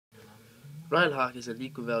Ryan Hock is an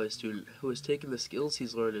Eco Valley student who has taken the skills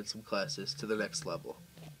he's learned in some classes to the next level.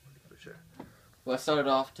 For sure. Well, I started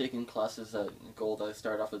off taking classes at Gold. I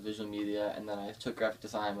started off with visual media, and then I took graphic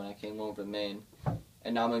design when I came over to Maine.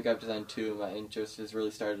 And now I'm in graphic design too. My interest has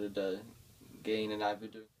really started to gain, and I've been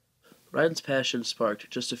doing. Ryan's passion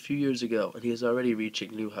sparked just a few years ago, and he is already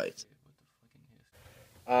reaching new heights.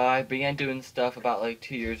 I began doing stuff about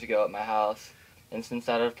 2 years ago at my house, and since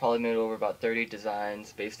that I've probably made over about 30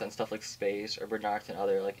 designs based on stuff like space, urban arts, and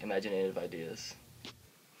other imaginative ideas.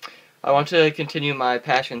 I want to continue my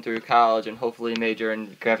passion through college and hopefully major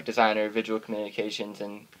in graphic design or visual communications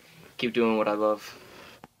and keep doing what I love.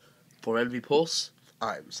 For NV Pulse,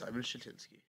 I'm Simon Shatinsky.